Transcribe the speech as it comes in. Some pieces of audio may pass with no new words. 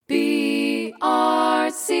Welcome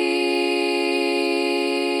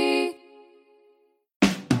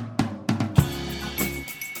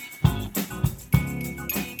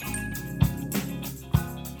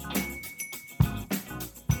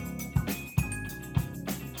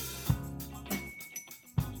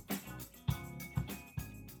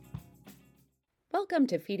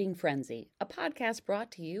to Feeding Frenzy, a podcast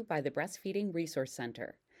brought to you by the Breastfeeding Resource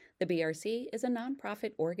Center. The BRC is a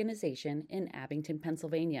nonprofit organization in Abington,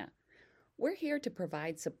 Pennsylvania. We're here to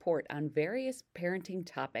provide support on various parenting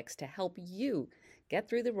topics to help you get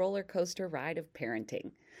through the roller coaster ride of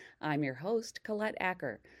parenting. I'm your host, Colette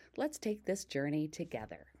Acker. Let's take this journey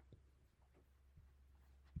together.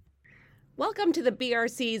 Welcome to the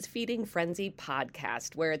BRC's Feeding Frenzy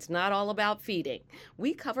podcast, where it's not all about feeding.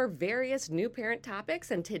 We cover various new parent topics,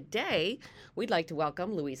 and today we'd like to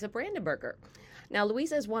welcome Louisa Brandenburger. Now,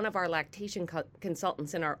 Louisa is one of our lactation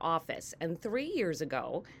consultants in our office, and 3 years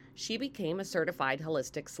ago, she became a certified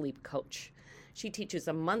holistic sleep coach. She teaches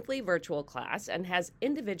a monthly virtual class and has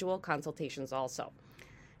individual consultations also.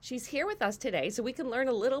 She's here with us today so we can learn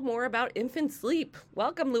a little more about infant sleep.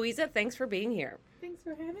 Welcome, Louisa. Thanks for being here. Thanks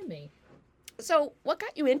for having me. So, what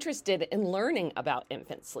got you interested in learning about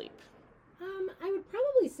infant sleep? I would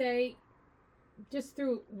probably say just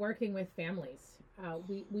through working with families.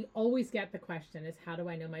 We always get the question is, how do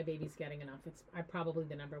I know my baby's getting enough? It's probably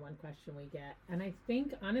the number one question we get. And I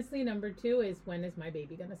think, honestly, number two is, when is my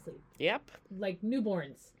baby going to sleep? Yep. Like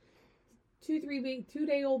newborns.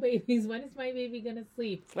 2-day-old babies. When is my baby going to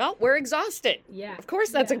sleep? Well, we're exhausted. Yeah. Of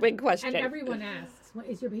course, that's a big question. And everyone asks, well,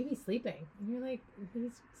 is your baby sleeping? And you're like,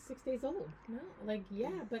 he's 6 days old. No. Like,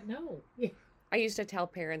 yeah, but no. I used to tell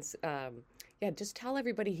parents, just tell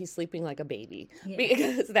everybody he's sleeping like a baby,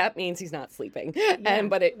 because that means he's not sleeping.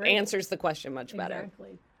 But it answers the question much better.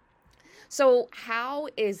 Exactly. So how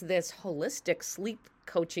is this holistic sleep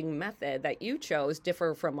coaching method that you chose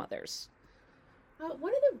differ from others?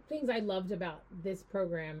 One of the things I loved about this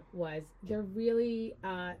program was they're really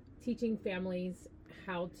teaching families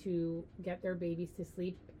how to get their babies to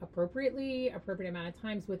sleep appropriate amount of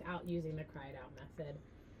times without using the cried out method.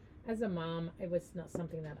 As a mom, it was not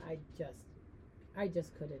something that I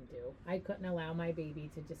just couldn't do. I couldn't allow my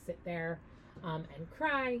baby to just sit there and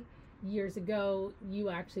cry. Years ago, you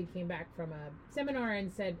actually came back from a seminar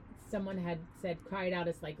and said someone had said cried out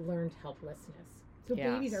is like learned helplessness. So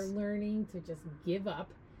babies are learning to just give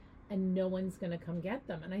up and no one's going to come get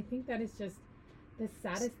them. And I think that is just the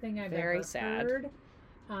saddest thing I've ever heard.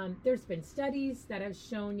 There's been studies that have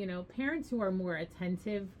shown, parents who are more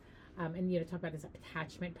attentive, and, talk about this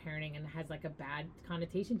attachment parenting and has like a bad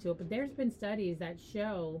connotation to it. But there's been studies that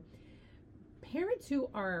show parents who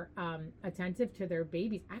are attentive to their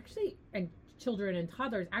babies actually, and children and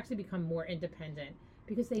toddlers actually become more independent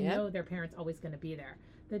because they know their parent's always going to be there.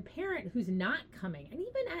 The parent who's not coming, and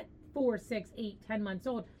even at 4, 6, 8, 10 months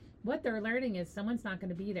old, what they're learning is someone's not going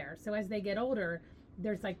to be there. So as they get older,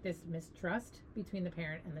 there's like this mistrust between the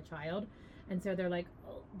parent and the child. And so they're like,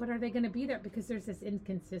 oh, but are they going to be there? Because there's this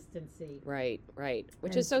inconsistency. Right.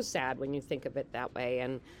 Which is so sad when you think of it that way.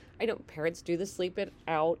 And I know parents do the sleep it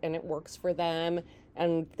out and it works for them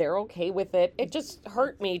and they're okay with it. It just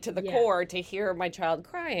hurt me to the core to hear my child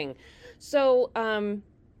crying. So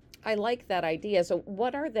I like that idea. So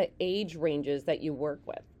what are the age ranges that you work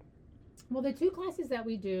with? Well, the two classes that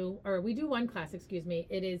we do one class, it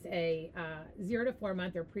is a 0 to 4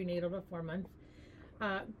 month or prenatal to 4 month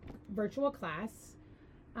virtual class.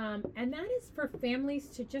 And that is for families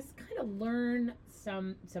to just kind of learn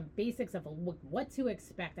some basics of what to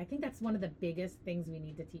expect. I think that's one of the biggest things we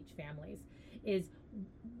need to teach families is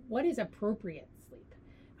what is appropriate sleep.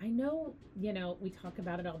 I know, we talk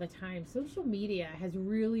about it all the time. Social media has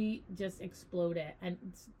really just exploded, and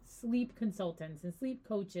sleep consultants and sleep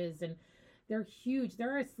coaches, and they're huge.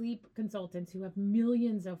 There are sleep consultants who have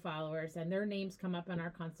millions of followers and their names come up in our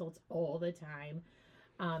consults all the time.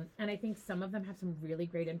 And I think some of them have some really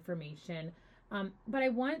great information. But I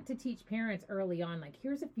want to teach parents early on, like,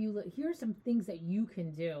 here's some things that you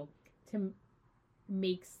can do to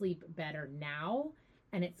make sleep better now.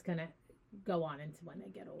 And it's going to go on into when they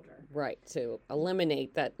get older. Right. To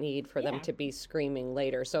eliminate that need for them to be screaming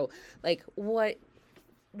later. So like what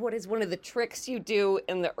is one of the tricks you do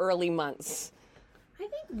in the early months? I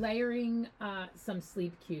think layering some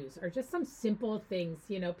sleep cues or just some simple things.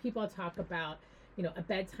 People talk about, a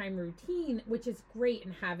bedtime routine, which is great,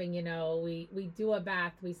 and having, we do a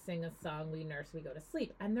bath, we sing a song, we nurse, we go to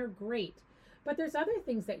sleep, and they're great. But there's other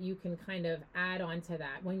things that you can kind of add on to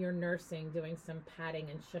that when you're nursing, doing some patting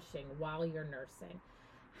and shushing while you're nursing.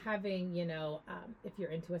 having, if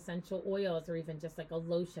you're into essential oils or even just like a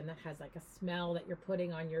lotion that has like a smell that you're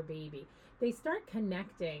putting on your baby, they start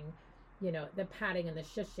connecting, the patting and the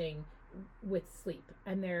shushing with sleep,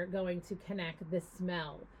 and they're going to connect the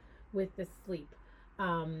smell with the sleep.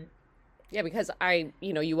 Yeah, because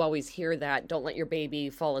you always hear that, don't let your baby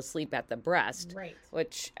fall asleep at the breast, Right.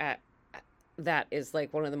 which that is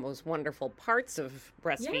like one of the most wonderful parts of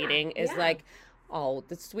breastfeeding is like, oh,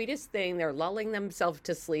 the sweetest thing. They're lulling themselves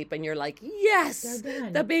to sleep, and you're like, yes,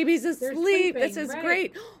 the baby's asleep. This is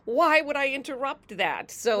great. Why would I interrupt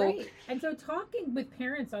that? So, right. And so talking with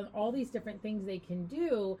parents on all these different things they can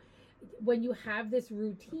do when you have this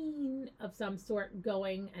routine of some sort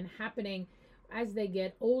going and happening as they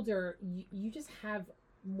get older, you just have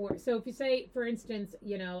more. So if you say, for instance,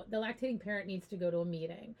 the lactating parent needs to go to a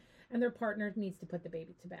meeting and their partner needs to put the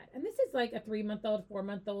baby to bed. And this is like a 3-month-old,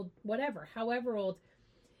 4-month-old, whatever, however old.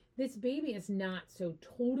 This baby is not so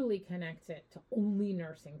totally connected to only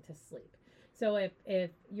nursing to sleep. So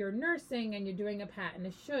if you're nursing and you're doing a pat and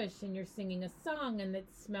a shush and you're singing a song and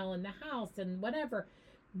it's smell in the house and whatever,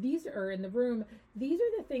 these are in the room. These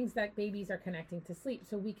are the things that babies are connecting to sleep.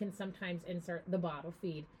 So we can sometimes insert the bottle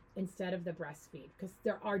feed instead of the breastfeed, because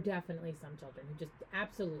there are definitely some children who just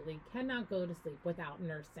absolutely cannot go to sleep without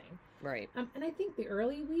nursing. Right. And I think the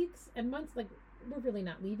early weeks and months, like, we're really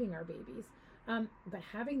not leaving our babies. But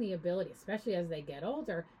having the ability, especially as they get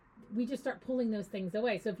older, we just start pulling those things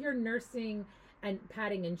away. So if you're nursing and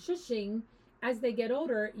patting and shushing, as they get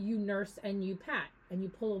older, you nurse and you pat and you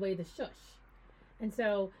pull away the shush. And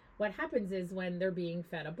so what happens is when they're being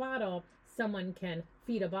fed a bottle, someone can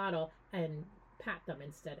feed a bottle and pat them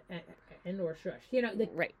instead and or shush.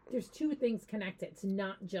 Right. There's two things connected. It's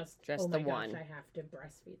not just oh my the one. gosh, I have to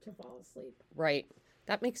breastfeed to fall asleep. Right.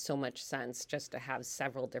 That makes so much sense, just to have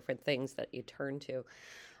several different things that you turn to.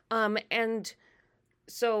 And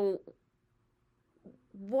so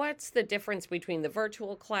what's the difference between the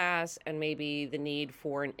virtual class and maybe the need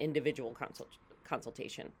for an individual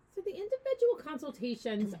consultation? So the individual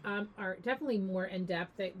consultations are definitely more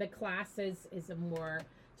in-depth. The classes is a more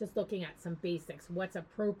just looking at some basics, what's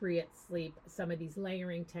appropriate sleep, some of these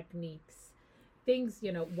layering techniques, things,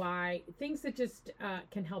 things that just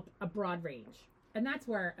can help a broad range. And that's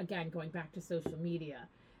where, again, going back to social media,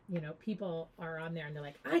 people are on there and they're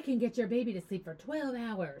like, I can get your baby to sleep for 12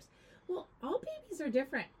 hours. Well, all babies are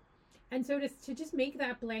different. And so to just make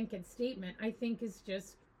that blanket statement, I think is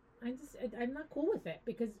just, I'm not cool with it,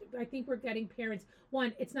 because I think we're getting parents,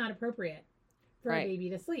 one, it's not appropriate for a baby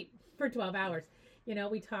to sleep for 12 hours.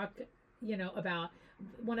 We talked, about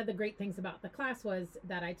one of the great things about the class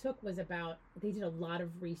that I took was about, they did a lot of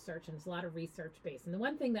research, and it's a lot of research based. And the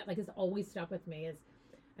one thing that has always stuck with me is,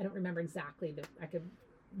 I don't remember exactly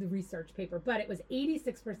the research paper, but it was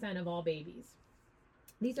 86% of all babies,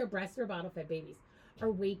 these are breast or bottle fed babies,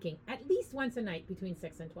 are waking at least once a night between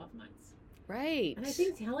 6 and 12 months. Right. And I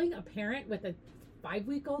think telling a parent with a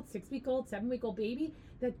 5-week-old, 6-week-old, 7-week-old baby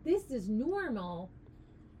that this is normal,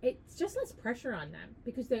 it's just less pressure on them,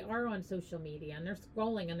 because they are on social media and they're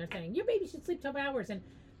scrolling and they're saying, your baby should sleep 12 hours. And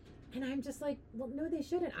I'm just like, well, no, they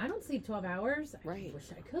shouldn't. I don't sleep 12 hours. Right. I wish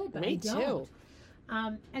I could, but Me I don't.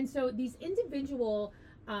 too. And so these individual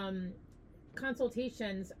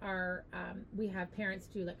consultations are, we have parents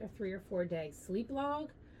do like a 3 or 4 day sleep log.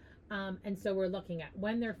 And so we're looking at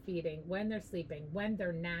when they're feeding, when they're sleeping, when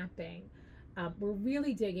they're napping. We're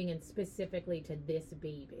really digging in specifically to this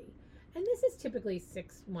baby. And this is typically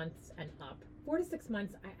 6 months and up. 4 to 6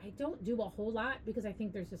 months, I don't do a whole lot, because I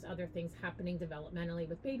think there's just other things happening developmentally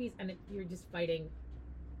with babies, and you're just fighting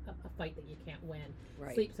a fight that you can't win.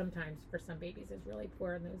 Right. Sleep sometimes for some babies is really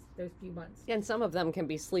poor in those few months. And some of them can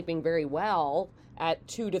be sleeping very well at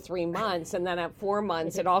 2 to 3 months, and then at 4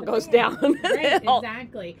 months it all goes down. Right,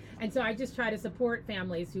 exactly. And so I just try to support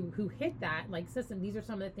families who hit that, like, listen, these are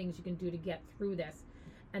some of the things you can do to get through this.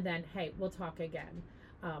 And then, hey, we'll talk again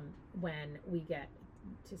when we get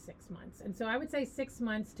to 6 months. And so I would say 6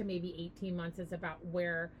 months to maybe 18 months is about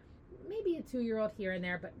where maybe a 2-year-old here and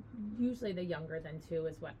there, but usually the younger than 2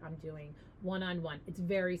 is what I'm doing one-on-one. It's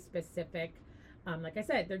very specific. Like I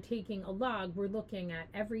said, they're taking a log. We're looking at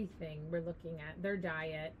everything. We're looking at their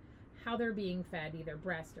diet, how they're being fed, either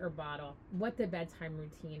breast or bottle, what the bedtime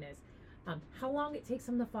routine is, how long it takes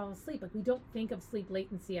them to fall asleep. Like, we don't think of sleep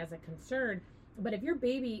latency as a concern, but if your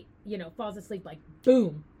baby, falls asleep like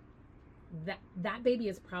boom, that baby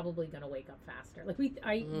is probably going to wake up faster. Like,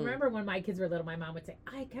 I remember when my kids were little, my mom would say,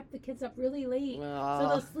 I kept the kids up really late, so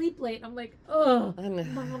they'll sleep late. I'm like, oh,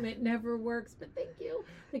 Mom, it never works, but thank you.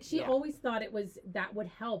 Like, she always thought that would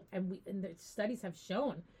help. And the studies have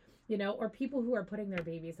shown, or people who are putting their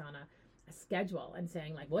babies on a a schedule and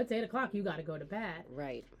saying like, well, it's 8:00, you got to go to bed.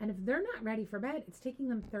 Right. And if they're not ready for bed, it's taking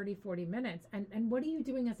them 30, 40 minutes. And what are you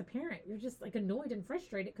doing as a parent? You're just like annoyed and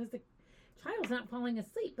frustrated because the child's not falling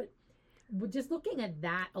asleep. But just looking at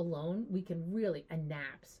that alone, we can really, and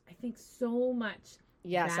naps, I think so much.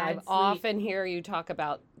 Yes, I've often hear you talk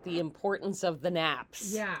about the importance of the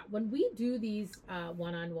naps. Yeah, when we do these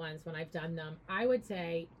one-on-ones, when I've done them, I would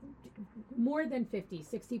say more than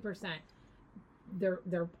 50-60%,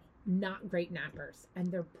 they're not great nappers,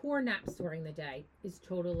 and their poor naps during the day is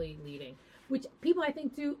totally leading, which people I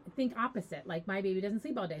think do think opposite. Like, my baby doesn't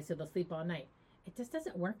sleep all day, so they'll sleep all night. It just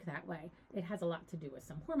doesn't work that way. It has a lot to do with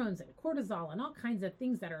some hormones and cortisol and all kinds of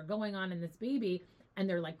things that are going on in this baby, and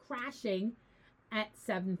they're like crashing at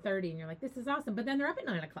 7:30, and you're like, this is awesome. But then they're up at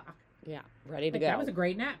 9:00. Yeah, ready to go. That was a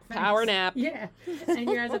great nap. Thanks. Power nap. Yeah. And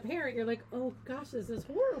you're, as a parent, you're like, oh gosh, this is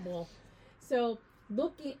horrible. So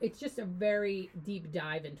it's just a very deep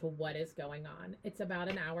dive into what is going on. It's about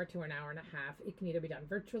an hour to an hour and a half. It can either be done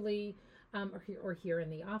virtually or here in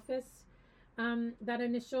the office. That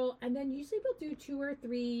initial, and then usually we'll do 2 or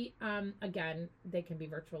 3, again, they can be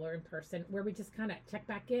virtual or in person, where we just kind of check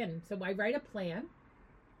back in. So I write a plan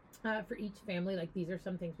for each family, like these are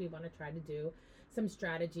some things we want to try to do, some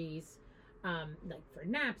strategies, like for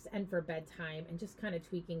naps and for bedtime, and just kind of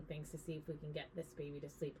tweaking things to see if we can get this baby to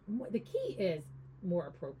sleep. The key is more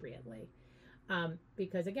appropriately.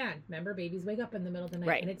 Because again, remember, babies wake up in the middle of the night,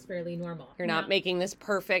 right, and it's fairly normal. You're not making this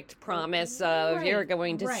perfect promise of you're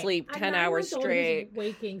going to sleep 10 hours straight.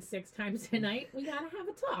 Waking 6 times a night, we gotta have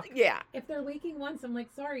a talk. Yeah. If they're waking once, I'm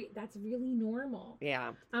like, sorry, that's really normal.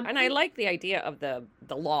 Yeah. And I like the idea of the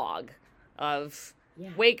log of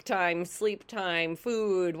wake time, sleep time,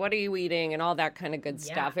 food, what are you eating, and all that kind of good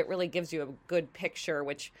stuff. It really gives you a good picture,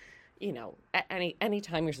 which, you know, any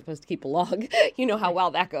time you're supposed to keep a log, you know how well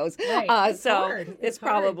that goes. Right. So this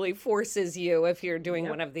probably forces you, if you're doing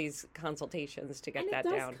one of these consultations, to get that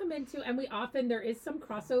down. And it does come into, and there is some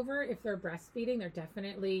crossover if they're breastfeeding. They're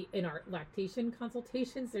definitely, in our lactation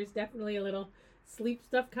consultations, there's definitely a little sleep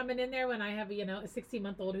stuff coming in there. When I have, a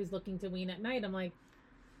 16-month-old who's looking to wean at night, I'm like,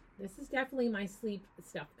 this is definitely my sleep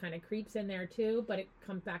stuff kind of creeps in there too, but it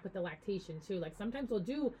comes back with the lactation too. Like, sometimes we'll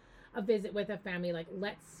do a visit with a family, like,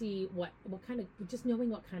 let's see what kind of, just knowing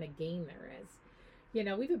what kind of gain there is. We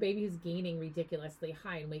have a baby who's gaining ridiculously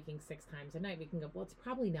high and waking 6 times a night. We can go, well, it's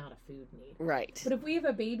probably not a food need. Right. But if we have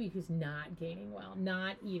a baby who's not gaining well,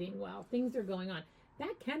 not eating well, things are going on,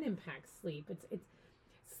 that can impact sleep. It's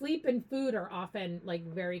sleep and food are often like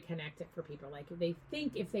very connected for people. Like, they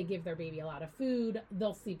think if they give their baby a lot of food,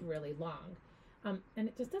 they'll sleep really long. And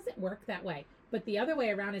it just doesn't work that way. But the other way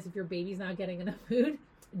around is, if your baby's not getting enough food,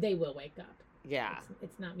 they will wake up. Yeah.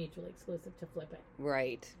 It's not mutually exclusive to flip it.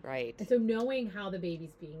 Right. And so knowing how the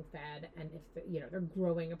baby's being fed, and if they're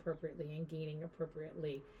growing appropriately and gaining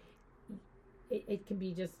appropriately, it can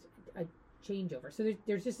be just a changeover. So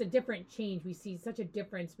there's just a different change. We see such a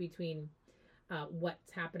difference between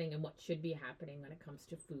what's happening and what should be happening when it comes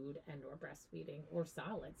to food and or breastfeeding, or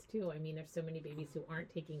solids too. I mean, there's so many babies who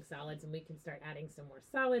aren't taking solids, and we can start adding some more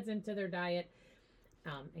solids into their diet,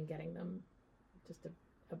 and getting them just a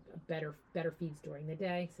better feeds during the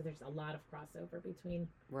day. So there's a lot of crossover between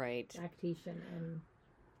lactation and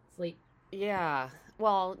sleep. Yeah.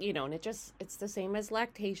 Well, and it's the same as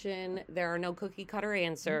lactation. There are no cookie cutter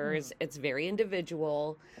answers. Mm-hmm. It's very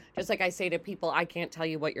individual. Just like I say to people, I can't tell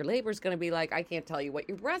you what your labor is going to be like. I can't tell you what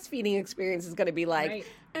your breastfeeding experience is going to be like. Right.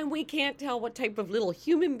 And we can't tell what type of little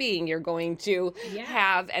human being you're going to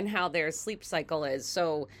have and how their sleep cycle is.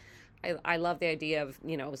 So I love the idea of,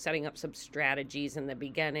 setting up some strategies in the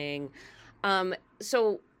beginning.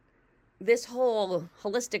 So this whole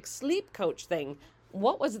holistic sleep coach thing,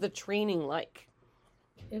 what was the training like?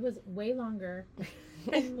 It was way longer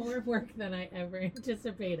and more work than I ever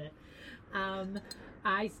anticipated.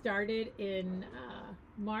 I started in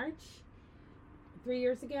March 3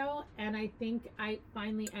 years ago, and I think I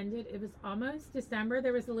finally ended. It was almost December.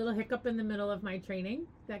 There was a little hiccup in the middle of my training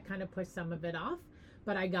that kind of pushed some of it off,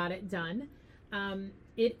 but I got it done.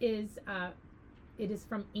 It is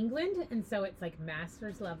from England, and so it's like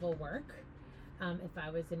master's level work. If I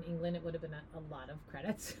was in England, it would have been a lot of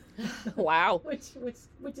credits. Wow. which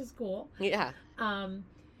is cool. Yeah.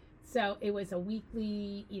 So it was a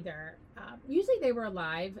weekly, usually they were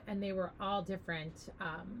live, and they were all different,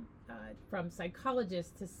 from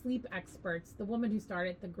psychologists to sleep experts. The woman who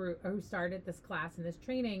started the group, or who started this class and this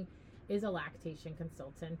training, is a lactation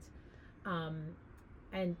consultant.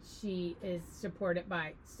 And she is supported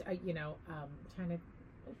by, I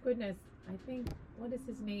think, what is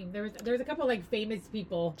his name? There's a couple like famous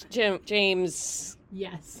people. James.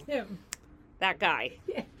 Yes, him. That guy.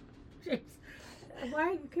 Yeah. James,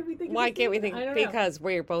 why can't we think? Why can't we think? I don't know. Because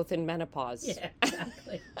we're both in menopause. Yeah,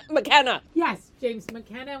 exactly. McKenna. Yes, James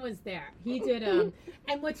McKenna was there. He did.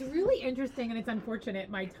 And what's really interesting, and it's unfortunate,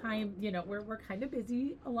 my time, we're kind of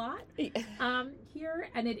busy a lot here,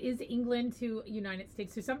 and it is England to United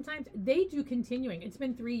States. So sometimes they do continuing. It's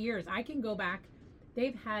been 3 years. I can go back.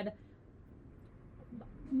 They've had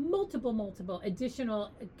multiple additional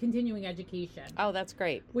continuing education. Oh, that's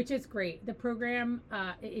great. Which is great. The program,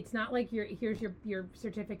 it's not like here's your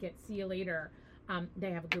certificate, see you later.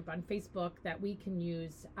 They have a group on Facebook that we can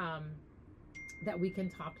use, that we can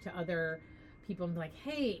talk to other people and be like,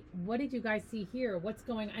 hey, what did you guys see here? What's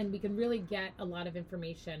going on? And we can really get a lot of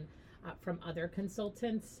information from other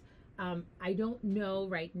consultants. I don't know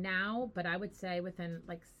right now, but I would say within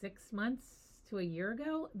like 6 months to a year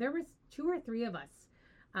ago, there was 2 or 3 of us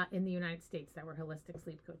in the United States that were holistic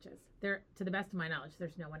sleep coaches. There, to the best of my knowledge,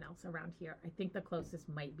 there's no one else around here. I think the closest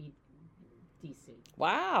might be DC.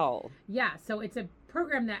 Wow. Yeah, so it's a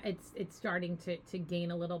program that it's starting to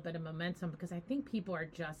gain a little bit of momentum because I think people are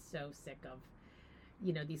just so sick of,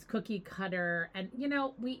 these cookie cutter, and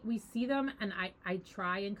we see them, and I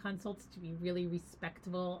try in consults to be really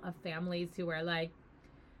respectful of families who are like,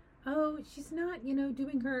 oh, she's not,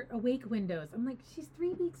 doing her awake windows. I'm like, she's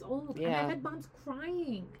 3 weeks old. Yeah. And I've had moms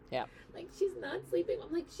crying. Yeah. Like, she's not sleeping.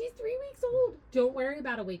 I'm like, she's 3 weeks old. Don't worry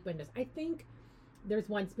about awake windows. I think there's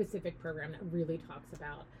one specific program that really talks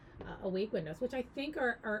about awake windows, which I think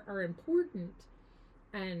are important.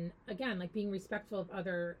 And again, like being respectful of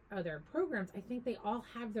other programs, I think they all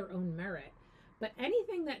have their own merit. But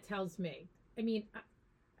anything that tells me,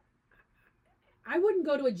 I wouldn't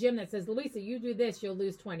go to a gym that says, Louisa, you do this, you'll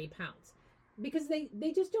lose 20 pounds. Because they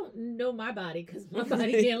just don't know my body, because my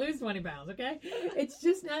body can't lose 20 pounds, okay? It's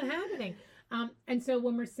just not happening. And so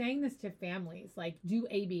when we're saying this to families, like do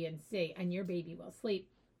A, B, and C, and your baby will sleep,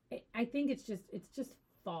 I think it's just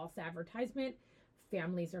false advertisement.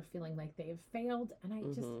 Families are feeling like they have failed. And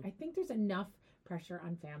I think there's enough pressure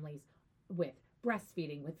on families with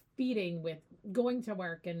breastfeeding, with feeding, with going to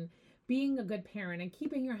work, and being a good parent and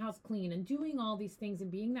keeping your house clean and doing all these things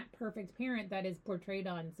and being that perfect parent that is portrayed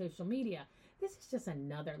on social media. This is just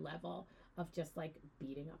another level of just like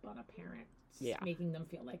beating up on a parent, making them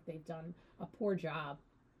feel like they've done a poor job.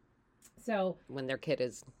 So when their kid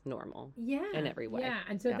is normal, in every way. Yeah,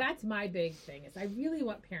 and so that's my big thing is I really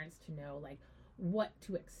want parents to know like what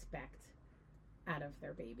to expect out of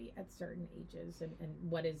their baby at certain ages, and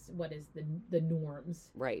what is the norms.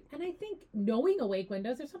 Right. And I think knowing awake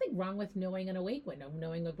windows, there's something wrong with knowing an awake window,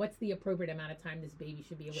 knowing like what's the appropriate amount of time this baby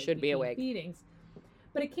should be awake. Feedings.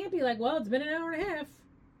 But it can't be like, well, it's been an hour and a half,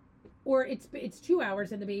 or it's 2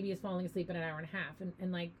 hours and the baby is falling asleep in an hour and a half.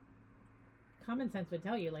 And like common sense would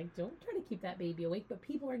tell you, like, don't try to keep that baby awake, but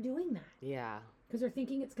people are doing that. Yeah. Because they're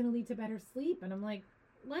thinking it's going to lead to better sleep. And I'm like,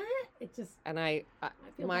 what? It just, and I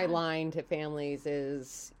my bad. line to families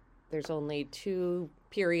is there's only 2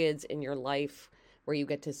 periods in your life where you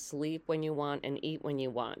get to sleep when you want and eat when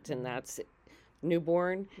you want, and that's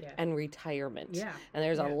newborn and retirement. Yeah. And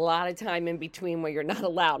there's a lot of time in between where you're not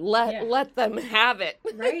allowed. Let them have it.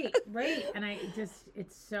 Right. And it's just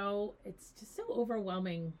so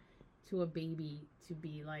overwhelming to a baby to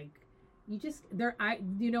be like,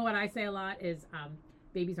 what I say a lot is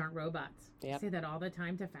babies aren't robots. I say that all the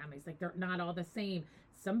time to families. Like, they're not all the same.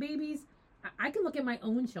 Some babies, I can look at my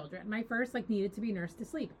own children. My first, needed to be nursed to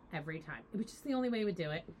sleep every time. It was just the only way we would do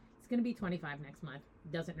it. He's going to be 25 next month.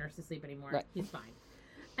 Doesn't nurse to sleep anymore. Right. He's fine.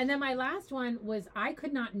 And then my last one was I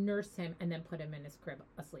could not nurse him and then put him in his crib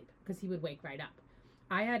asleep because he would wake right up.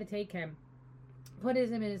 I had to take him, put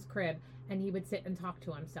him in his crib, and he would sit and talk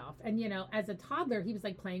to himself. And, as a toddler, he was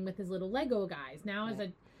playing with his little Lego guys. Now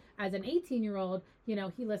as an 18-year-old,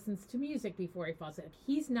 he listens to music before he falls asleep.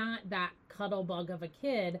 He's not that cuddle bug of a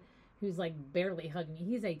kid who's barely hugging me.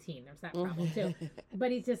 He's 18. There's that problem too.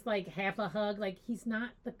 But he's just half a hug. He's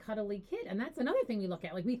not the cuddly kid. And that's another thing we look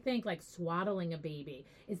at. We think swaddling a baby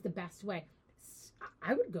is the best way.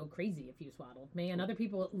 I would go crazy if you swaddled me. And other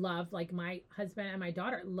people love, my husband and my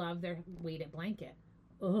daughter love their weighted blanket.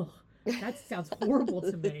 Ugh. That sounds horrible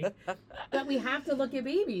to me. But we have to look at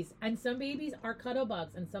babies. And some babies are cuddle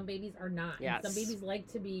bugs and some babies are not. Yes. And some babies like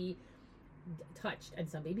to be touched and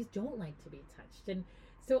some babies don't like to be touched. And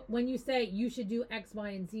so when you say you should do X, Y,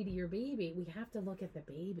 and Z to your baby, we have to look at the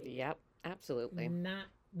baby. Yep, absolutely. Not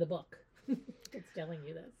the book. It's telling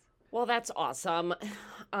you this. Well, that's awesome.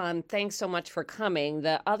 Thanks so much for coming.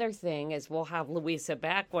 The other thing is we'll have Louisa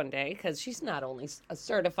back one day because she's not only a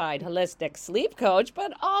certified holistic sleep coach,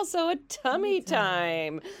 but also a tummy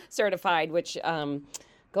time certified, which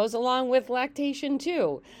goes along with lactation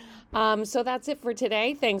too. So that's it for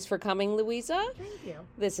today. Thanks for coming, Louisa. Thank you.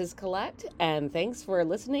 This is Colette, and thanks for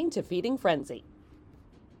listening to Feeding Frenzy.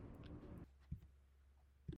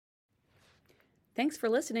 Thanks for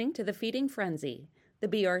listening to the Feeding Frenzy. The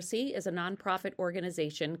BRC is a nonprofit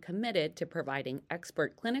organization committed to providing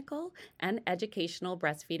expert clinical and educational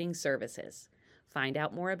breastfeeding services. Find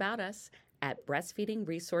out more about us at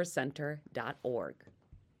breastfeedingresourcecenter.org.